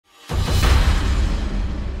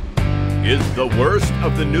Is the worst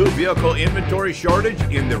of the new vehicle inventory shortage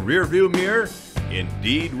in the rearview mirror?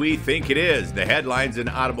 Indeed, we think it is. The headlines in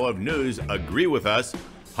automotive news agree with us.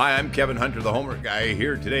 Hi, I'm Kevin Hunter, the homework guy,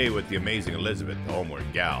 here today with the amazing Elizabeth, the homework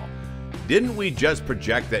gal. Didn't we just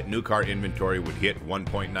project that new car inventory would hit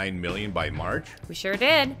 1.9 million by March? We sure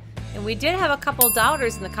did. And we did have a couple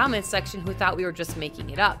doubters in the comments section who thought we were just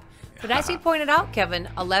making it up. But as we pointed out, Kevin,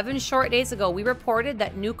 11 short days ago, we reported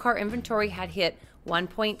that new car inventory had hit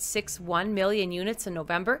 1.61 million units in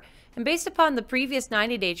November. And based upon the previous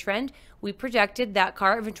 90-day trend, we projected that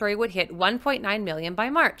car inventory would hit 1.9 million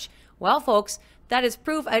by March. Well, folks, that is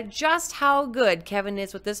proof of just how good Kevin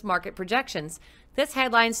is with this market projections. This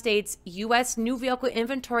headline states U.S. new vehicle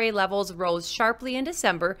inventory levels rose sharply in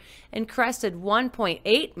December and crested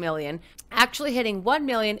 1.8 million, actually hitting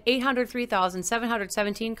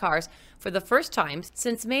 1,803,717 cars for the first time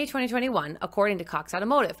since May 2021, according to Cox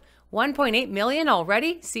Automotive. 1.8 million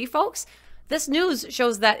already? See, folks? This news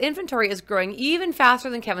shows that inventory is growing even faster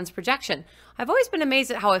than Kevin's projection. I've always been amazed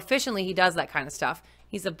at how efficiently he does that kind of stuff.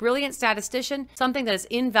 He's a brilliant statistician, something that is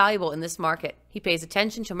invaluable in this market. He pays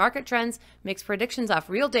attention to market trends, makes predictions off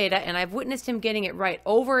real data, and I've witnessed him getting it right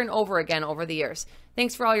over and over again over the years.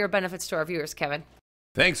 Thanks for all your benefits to our viewers, Kevin.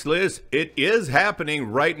 Thanks, Liz. It is happening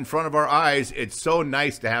right in front of our eyes. It's so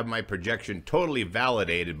nice to have my projection totally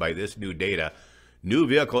validated by this new data. New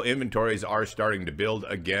vehicle inventories are starting to build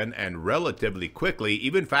again and relatively quickly,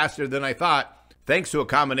 even faster than I thought, thanks to a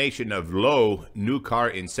combination of low new car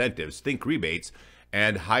incentives, think rebates,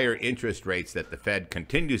 and higher interest rates that the Fed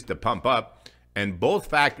continues to pump up, and both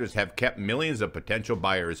factors have kept millions of potential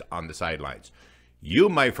buyers on the sidelines. You,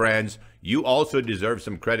 my friends, you also deserve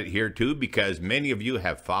some credit here too, because many of you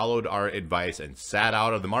have followed our advice and sat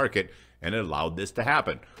out of the market and allowed this to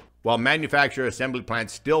happen. While manufacturer assembly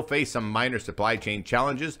plants still face some minor supply chain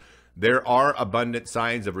challenges, there are abundant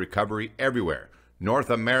signs of recovery everywhere.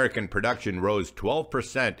 North American production rose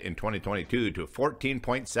 12% in 2022 to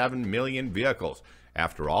 14.7 million vehicles.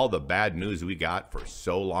 After all the bad news we got for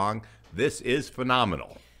so long, this is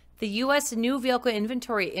phenomenal. The U.S. new vehicle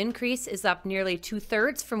inventory increase is up nearly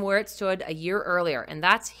 2/3 from where it stood a year earlier, and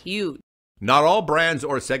that's huge. Not all brands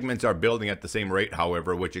or segments are building at the same rate,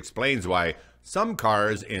 however, which explains why some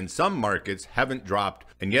cars in some markets haven't dropped.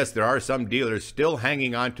 And yes, there are some dealers still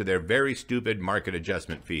hanging on to their very stupid market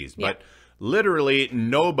adjustment fees. Yeah. But literally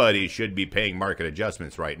nobody should be paying market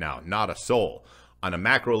adjustments right now, not a soul. On a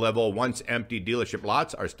macro level, once empty dealership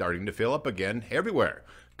lots are starting to fill up again everywhere.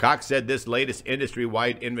 Cox said this latest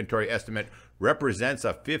industry-wide inventory estimate represents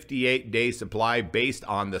a 58-day supply based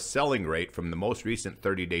on the selling rate from the most recent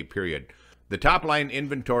 30-day period. The top-line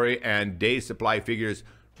inventory and day supply figures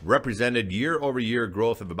represented year-over-year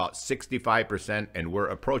growth of about 65%, and we're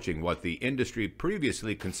approaching what the industry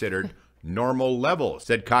previously considered normal levels,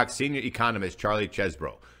 said Cox senior economist Charlie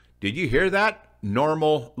Chesbrough. Did you hear that?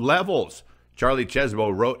 Normal levels. Charlie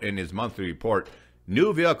Chesbrough wrote in his monthly report,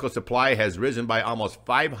 new vehicle supply has risen by almost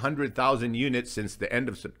 500,000 units since the end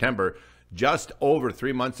of September, just over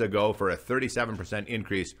 3 months ago, for a 37%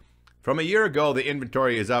 increase. From a year ago, the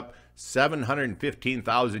inventory is up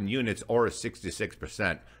 715,000 units, or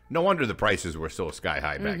 66%. No wonder the prices were so sky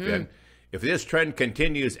high back then. If this trend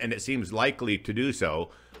continues, and it seems likely to do so,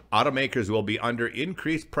 automakers will be under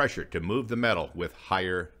increased pressure to move the metal with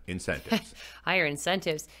higher incentives. Higher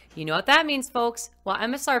incentives. You know what that means, folks. While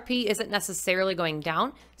MSRP isn't necessarily going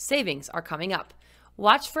down, savings are coming up.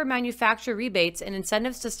 Watch for manufacturer rebates and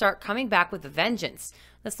incentives to start coming back with a vengeance.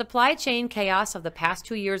 The supply chain chaos of the past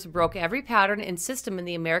 2 years broke every pattern and system in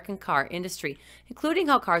the American car industry, including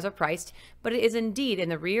how cars are priced, but it is indeed in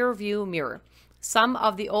the rear view mirror. Some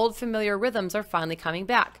of the old familiar rhythms are finally coming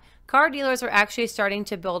back. Car dealers are actually starting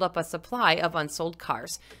to build up a supply of unsold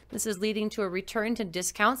cars. This is leading to a return to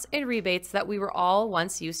discounts and rebates that we were all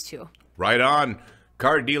once used to. Right on.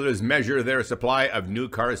 Car dealers measure their supply of new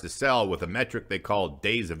cars to sell with a metric they call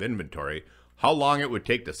days of inventory, how long it would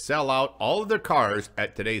take to sell out all of their cars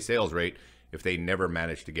at today's sales rate if they never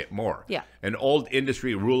managed to get more. Yeah. An old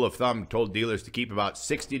industry rule of thumb told dealers to keep about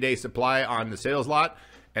 60-day supply on the sales lot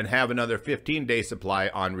and have another 15-day supply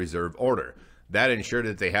on reserve order. That ensured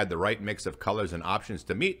that they had the right mix of colors and options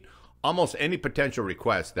to meet almost any potential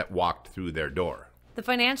request that walked through their door. The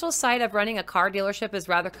financial side of running a car dealership is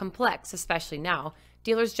rather complex, especially now.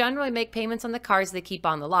 Dealers generally make payments on the cars they keep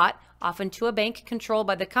on the lot, often to a bank controlled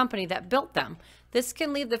by the company that built them. This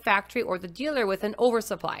can leave the factory or the dealer with an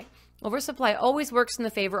oversupply. Oversupply always works in the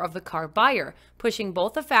favor of the car buyer, pushing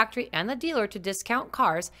both the factory and the dealer to discount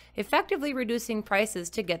cars, effectively reducing prices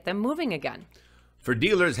to get them moving again. For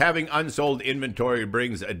dealers, having unsold inventory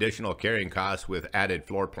brings additional carrying costs with added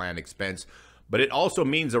floor plan expense, but it also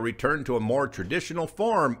means a return to a more traditional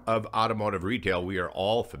form of automotive retail we are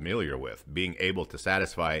all familiar with, being able to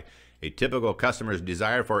satisfy a typical customer's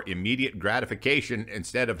desire for immediate gratification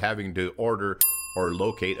instead of having to order or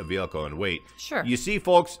locate a vehicle and wait. Sure. You see,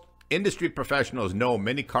 folks, industry professionals know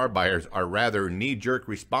many car buyers are rather knee-jerk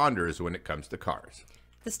responders when it comes to cars.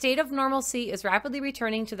 The state of normalcy is rapidly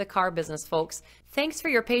returning to the car business, folks. Thanks for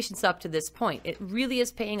your patience up to this point. It really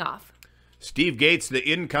is paying off. Steve Gates, the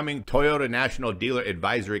incoming Toyota National Dealer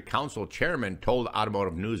Advisory Council chairman, told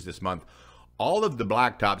Automotive News this month, "All of the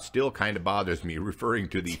blacktop still kind of bothers me," referring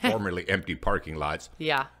to the formerly empty parking lots.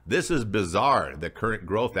 Yeah. "This is bizarre, the current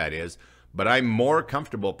growth that is, but I'm more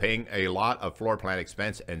comfortable paying a lot of floor plan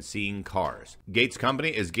expense and seeing cars." Gates' company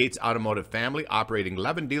is Gates Automotive Family, operating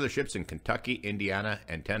 11 dealerships in Kentucky, Indiana,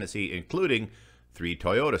 and Tennessee, including 3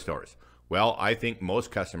 Toyota stores. Well, I think most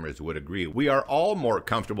customers would agree. We are all more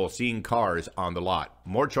comfortable seeing cars on the lot.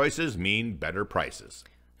 More choices mean better prices.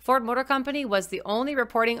 Ford Motor Company was the only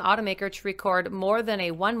reporting automaker to record more than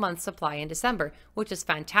a 1-month supply in December, which is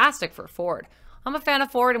fantastic for Ford. I'm a fan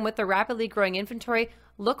of Ford, and with the rapidly growing inventory,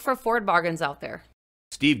 look for Ford bargains out there.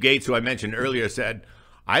 Steve Gates, who I mentioned earlier, said,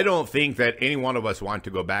 "I don't think that any one of us want to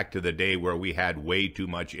go back to the day where we had way too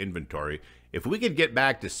much inventory. If we could get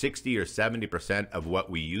back to 60 or 70% of what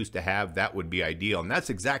we used to have, that would be ideal." And that's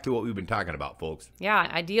exactly what we've been talking about, folks. Yeah,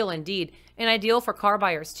 ideal indeed. And ideal for car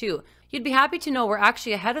buyers too. You'd be happy to know we're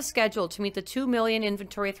actually ahead of schedule to meet the 2 million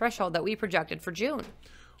inventory threshold that we projected for June.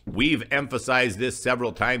 We've emphasized this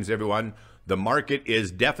several times, everyone. The market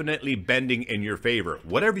is definitely bending in your favor.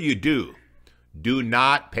 Whatever you do, do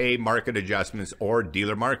not pay market adjustments or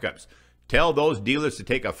dealer markups. Tell those dealers to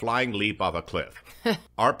take a flying leap off a cliff.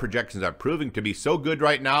 Our projections are proving to be so good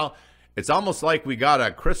right now, it's almost like we got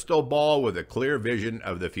a crystal ball with a clear vision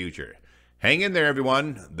of the future. Hang in there,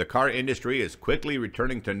 everyone. The car industry is quickly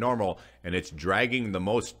returning to normal, and it's dragging the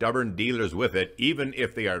most stubborn dealers with it, even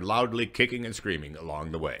if they are loudly kicking and screaming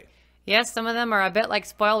along the way. Yes, some of them are a bit like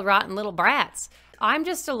spoiled, rotten little brats. I'm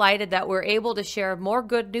just delighted that we're able to share more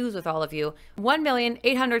good news with all of you.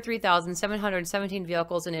 1,803,717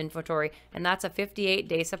 vehicles in inventory, and that's a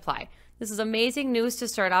 58-day supply. This is amazing news to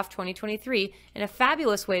start off 2023 and a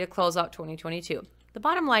fabulous way to close out 2022. The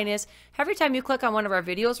bottom line is, every time you click on one of our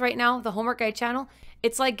videos right now, the Homework Guide channel,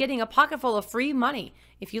 it's like getting a pocket full of free money.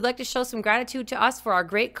 If you'd like to show some gratitude to us for our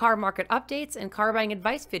great car market updates and car buying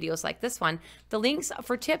advice videos like this one, the links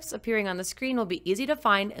for tips appearing on the screen will be easy to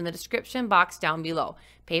find in the description box down below.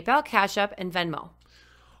 PayPal, Cash App, and Venmo.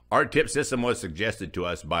 Our tip system was suggested to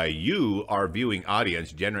us by you, our viewing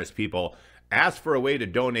audience, generous people. Ask for a way to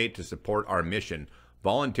donate to support our mission.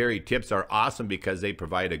 Voluntary tips are awesome because they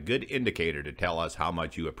provide a good indicator to tell us how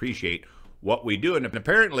much you appreciate what we do. And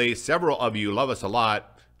apparently, several of you love us a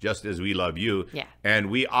lot, just as we love you. Yeah. And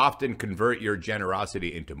we often convert your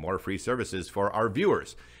generosity into more free services for our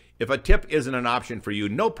viewers. If a tip isn't an option for you,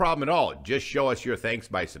 no problem at all. Just show us your thanks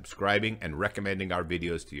by subscribing and recommending our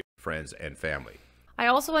videos to your friends and family. I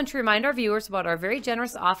also want to remind our viewers about our very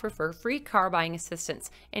generous offer for free car buying assistance.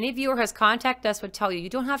 Any viewer who has contacted us would tell you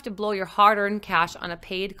don't have to blow your hard-earned cash on a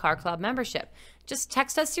paid Car Club membership. Just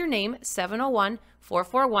text us your name,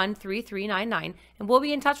 701-441-3399, and we'll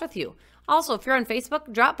be in touch with you. Also, if you're on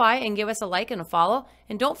Facebook, drop by and give us a like and a follow.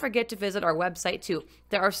 And don't forget to visit our website too.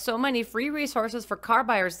 There are so many free resources for car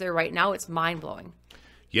buyers there right now, it's mind-blowing.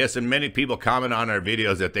 Yes, and many people comment on our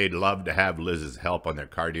videos that they'd love to have Liz's help on their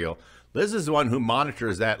car deal. Liz is the one who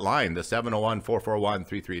monitors that line, the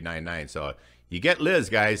 701-441-3399. So you get Liz,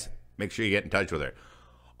 guys. Make sure you get in touch with her.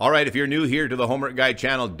 All right, if you're new here to the Homework Guide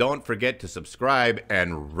channel, don't forget to subscribe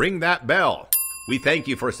and ring that bell. We thank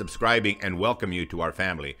you for subscribing and welcome you to our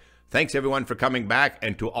family. Thanks, everyone, for coming back.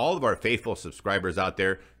 And to all of our faithful subscribers out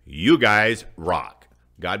there, you guys rock.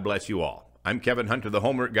 God bless you all. I'm Kevin Hunter, the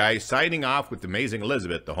Homework Guy, signing off with amazing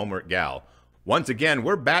Elizabeth, the Homework Gal. Once again,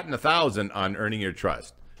 we're batting 1,000 on earning your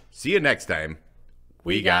trust. See you next time.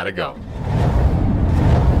 We gotta go.